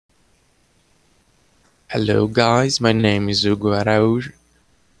Hello guys, my name is Hugo Araújo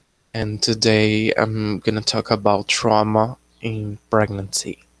and today I'm gonna talk about trauma in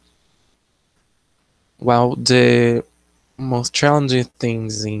pregnancy. Well, the most challenging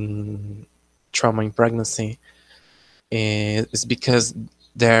things in trauma in pregnancy is because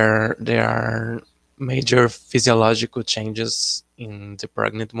there are major physiological changes in the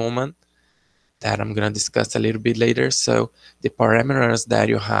pregnant woman that I'm gonna discuss a little bit later. So the parameters that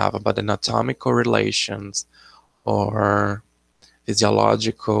you have about anatomical relations or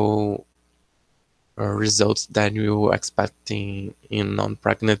physiological results that you expect in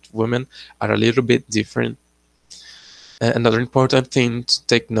non-pregnant women are a little bit different. Another important thing to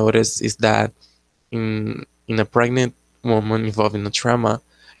take notice is that in a pregnant woman involving a trauma,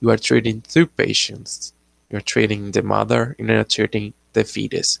 you are treating two patients. You're treating the mother and you're treating the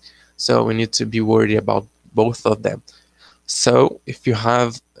fetus. So we need to be worried about both of them. So if you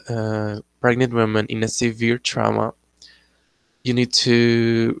have a pregnant woman in a severe trauma, you need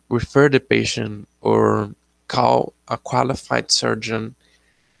to refer the patient or call a qualified surgeon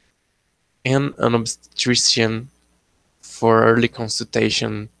and an obstetrician for early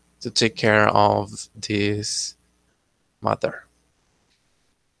consultation to take care of this mother.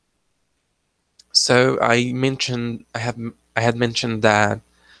 So I had mentioned that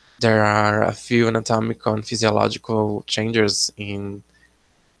there are a few anatomical and physiological changes in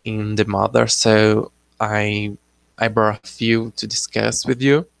the mother. So I brought a few to discuss with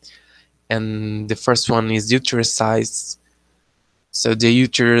you. And the first one is uterus size. So the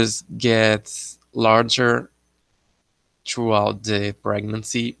uterus gets larger throughout the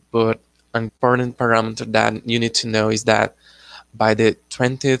pregnancy, but an important parameter that you need to know is that by the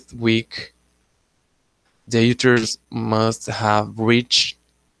 20th week, the uterus must have reached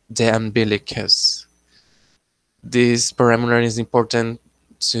the umbilicus. This parameter is important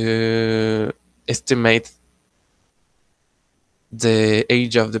to estimate the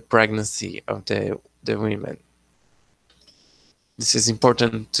age of the pregnancy of the women. This is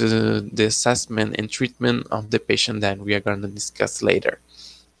important to the assessment and treatment of the patient that we are going to discuss later.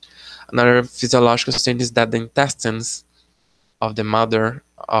 Another physiological state is that the intestines of the mother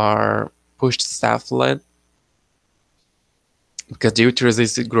are pushed southward because the uterus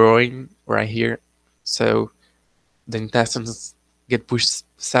is growing right here. So the intestines get pushed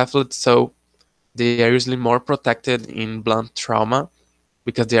southward, so they are usually more protected in blunt trauma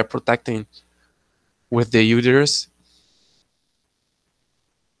because they are protecting with the uterus,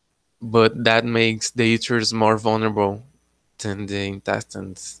 but that makes the uterus more vulnerable than the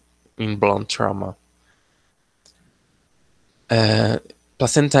intestines in blunt trauma.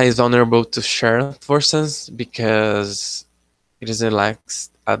 Placenta is vulnerable to shear forces because it is there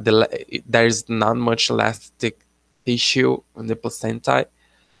is not much elastic tissue in the placenta,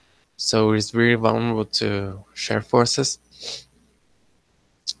 so it's very vulnerable to shear forces.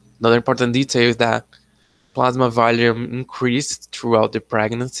 Another important detail is that plasma volume increased throughout the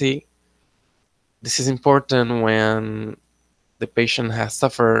pregnancy. This is important when the patient has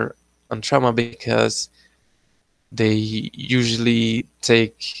suffered on trauma because they usually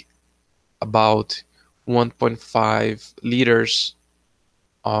take about 1.5 liters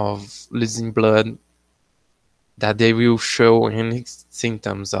of losing blood that they will show any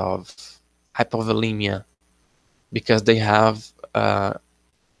symptoms of hypovolemia because they have a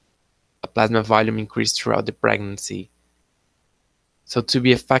plasma volume increase throughout the pregnancy. So to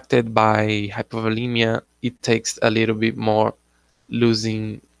be affected by hypovolemia, it takes a little bit more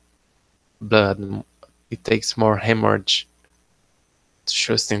losing blood. It takes more hemorrhage to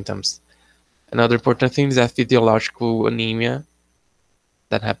show symptoms. Another important thing is that physiological anemia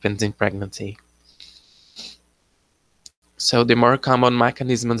that happens in pregnancy. So the more common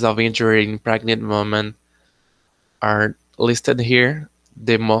mechanisms of injury in pregnant women are listed here.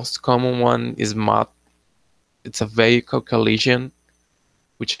 The most common one is MOT. It's a vehicle collision,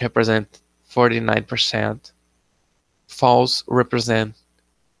 which represents 49%. Falls represent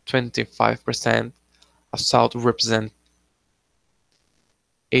 25%. Assault represent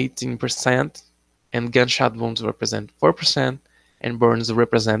 18%. And gunshot wounds represent 4%. And burns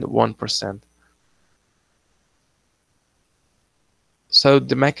represent 1%. So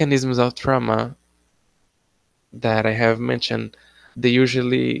the mechanisms of trauma that I have mentioned, they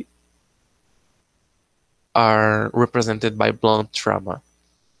usually are represented by blunt trauma.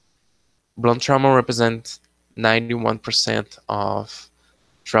 Blunt trauma represents 91% of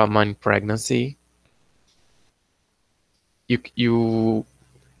trauma in pregnancy. You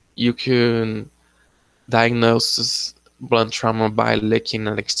can diagnose blunt trauma by looking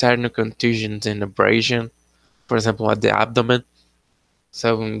at external contusions and abrasion, for example, at the abdomen.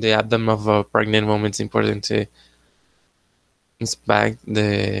 So in the abdomen of a pregnant woman, it's important to inspect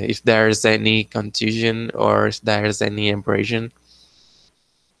if there's any contusion or if there's any abrasion.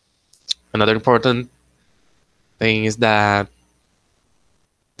 Another important thing is that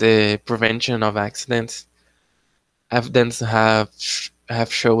the prevention of accidents. Evidence have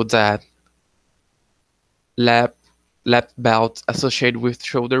showed that lap lap belts associated with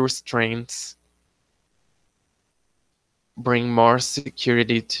shoulder restraints bring more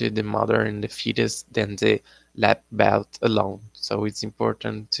security to the mother and the fetus than the lap belt alone. So it's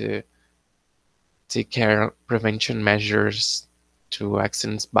important to take care prevention measures to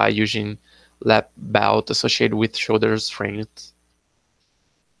accidents by using lap belt associated with shoulder restraints.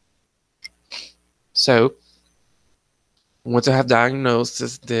 So once you have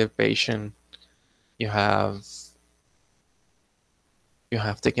diagnosed the patient, you have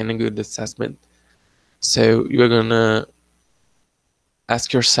taken a good assessment. So you're gonna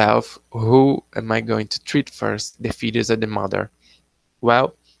ask yourself, who am I going to treat first, the fetus or the mother?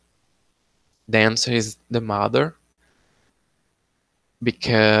 Well, the answer is the mother,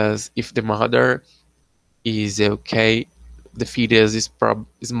 because if the mother is okay, the fetus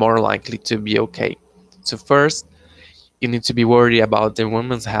is more likely to be okay. So first, you need to be worried about the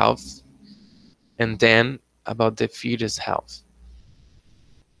woman's health, and then about the fetus health.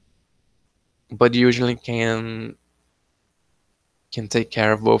 But you usually can take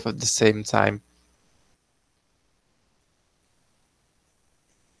care of both at the same time.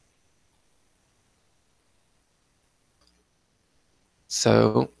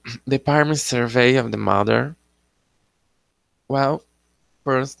 So the primary survey of the mother, well,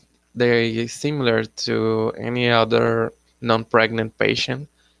 first, they're similar to any other non-pregnant patient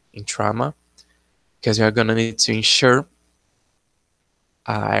in trauma, because you're gonna need to ensure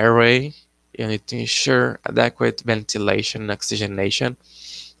airway, you need to ensure adequate ventilation and oxygenation,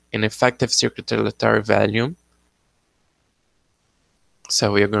 and effective circulatory volume.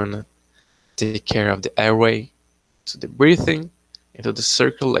 So we're gonna take care of the airway, to the breathing, and to the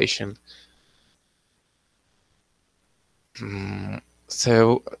circulation.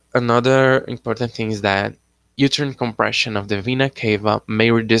 So another important thing is that uterine compression of the vena cava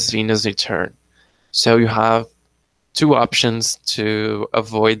may reduce venous return. So you have two options to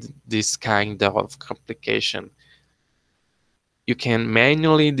avoid this kind of complication. You can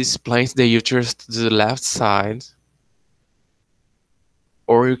manually displace the uterus to the left side,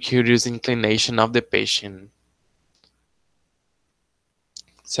 or you could use inclination of the patient.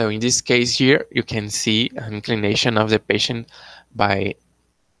 So in this case here, you can see an inclination of the patient by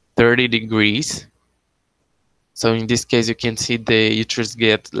 30 degrees. So in this case, you can see the uterus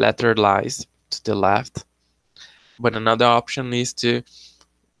get lateralized to the left. But another option is to,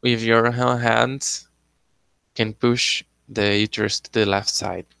 with your hands, can push the uterus to the left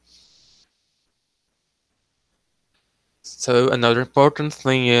side. So another important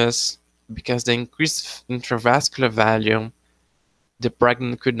thing is, because the increased intravascular volume, the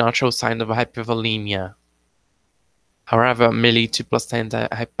pregnant could not show signs of hypovolemia. However, may lead to placenta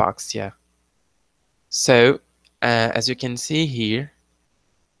hypoxia. So, as you can see here,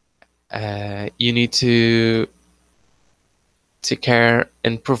 you need to take care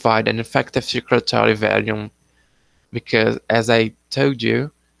and provide an effective circulatory volume, because, as I told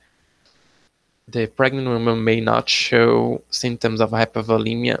you, the pregnant woman may not show symptoms of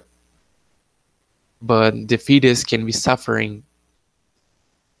hypovolemia, but the fetus can be suffering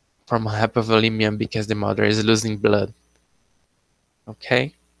from hypovolemia because the mother is losing blood.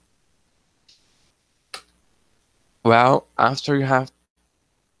 Okay? Well, after you have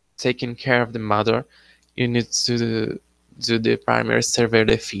taken care of the mother, you need to do the primary survey of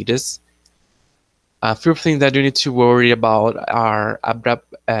the fetus. A few things that you need to worry about are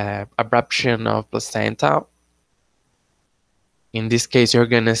abruption of placenta. In this case, you're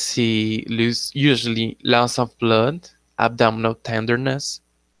gonna see usually loss of blood, abdominal tenderness.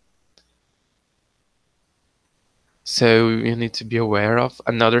 So you need to be aware of.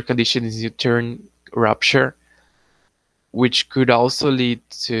 Another condition is uterine rupture, which could also lead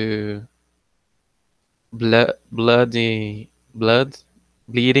to blood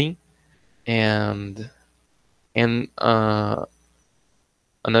bleeding, and another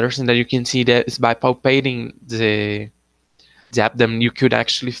thing that you can see that is by palpating the abdomen, you could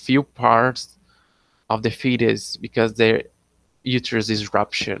actually feel parts of the fetus because their uterus is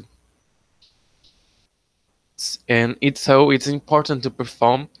ruptured. And it's important to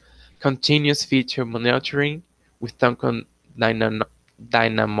perform continuous fetal monitoring with Duncan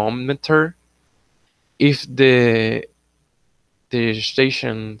dynamometer if the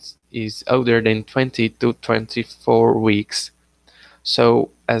gestation is older than 20 to 24 weeks.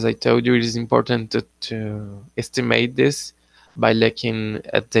 So as I told you, it is important to estimate this by looking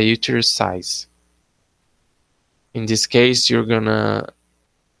at the uterus size. In this case, you're gonna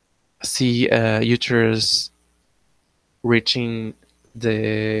see a uterus reaching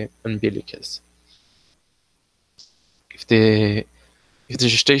the umbilicus. If the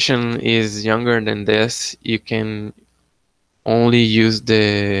gestation is younger than this, you can only use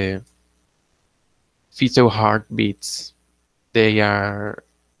the fetal heartbeats. They are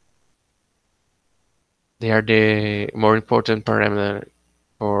the more important parameter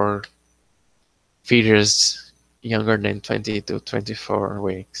for fetus younger than 20 to 24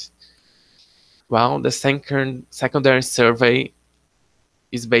 weeks. Well, the secondary survey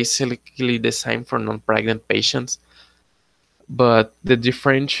is basically the same for non-pregnant patients, but the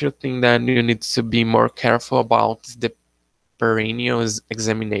differential thing that you need to be more careful about is the perineal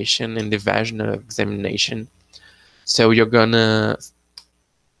examination and the vaginal examination. So you're gonna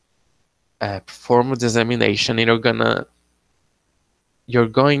perform the examination, and you're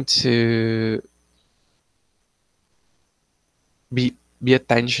going to be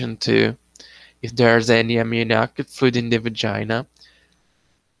attention to if there's any amniotic fluid in the vagina,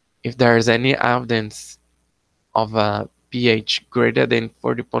 if there's any evidence of a pH greater than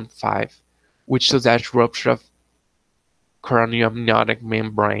 40.5, which suggests rupture of chorioamniotic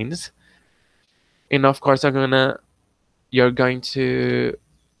membranes. And of course, you're going to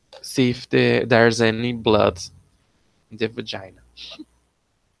see if there's any blood in the vagina.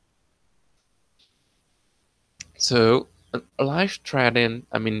 So life-threatening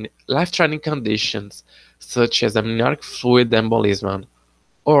conditions such as amniotic fluid embolism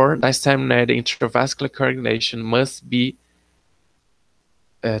or disseminated intravascular coagulation must be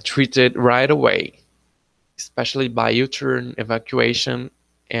treated right away, especially by uterine evacuation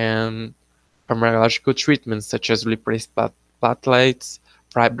and pharmacological treatments such as replace platelets,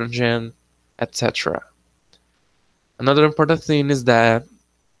 fibrogen, etc. Another important thing is that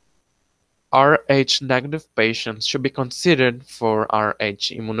Rh negative patients should be considered for Rh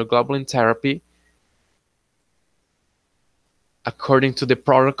immunoglobulin therapy according to the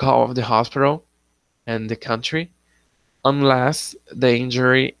protocol of the hospital and the country, unless the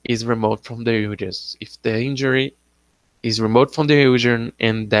injury is remote from the uterus. If the injury is remote from the uterus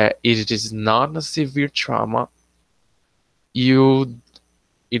and that it is not a severe trauma,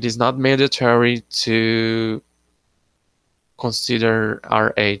 it is not mandatory to consider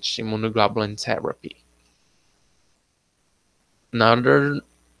Rh immunoglobulin therapy. Another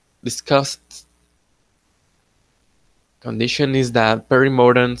discussed condition is that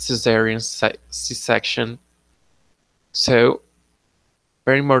perimortem cesarean C-section. So,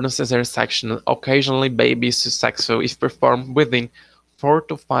 perimortem cesarean section, occasionally baby is successful if performed within 4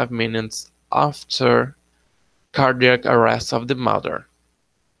 to 5 minutes after cardiac arrest of the mother.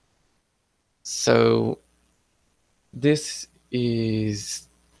 So, this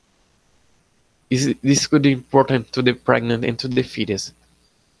could be important to the pregnant and to the fetus,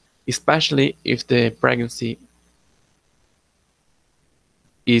 especially if the pregnancy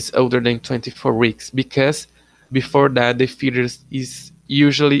is older than 24 weeks, because before that the fetus is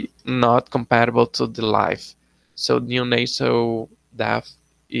usually not compatible to the life. So neonatal death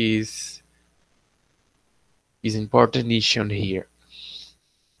is important issue here.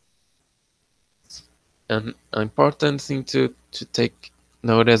 An important thing to take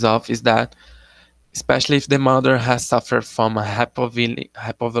notice of is that, especially if the mother has suffered from a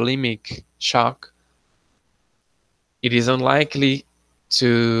hypovolemic shock, it is more unlikely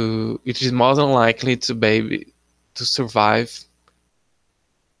to baby to survive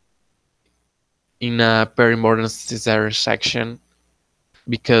in a perimortem cesarean section,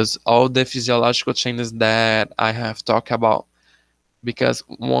 because all the physiological changes that I have talked about. Because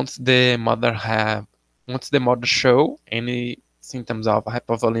once the mother show any symptoms of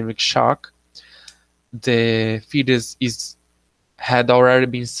hypovolemic shock, the fetus had already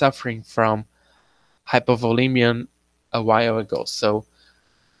been suffering from hypovolemia a while ago. So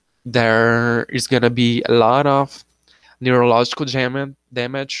there is going to be a lot of neurological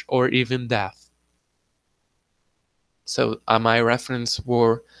damage or even death. So my reference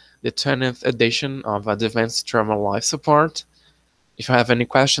were the 20th edition of Advanced Trauma Life Support. If you have any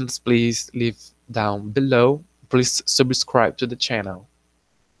questions, please leave down below. Please subscribe to the channel.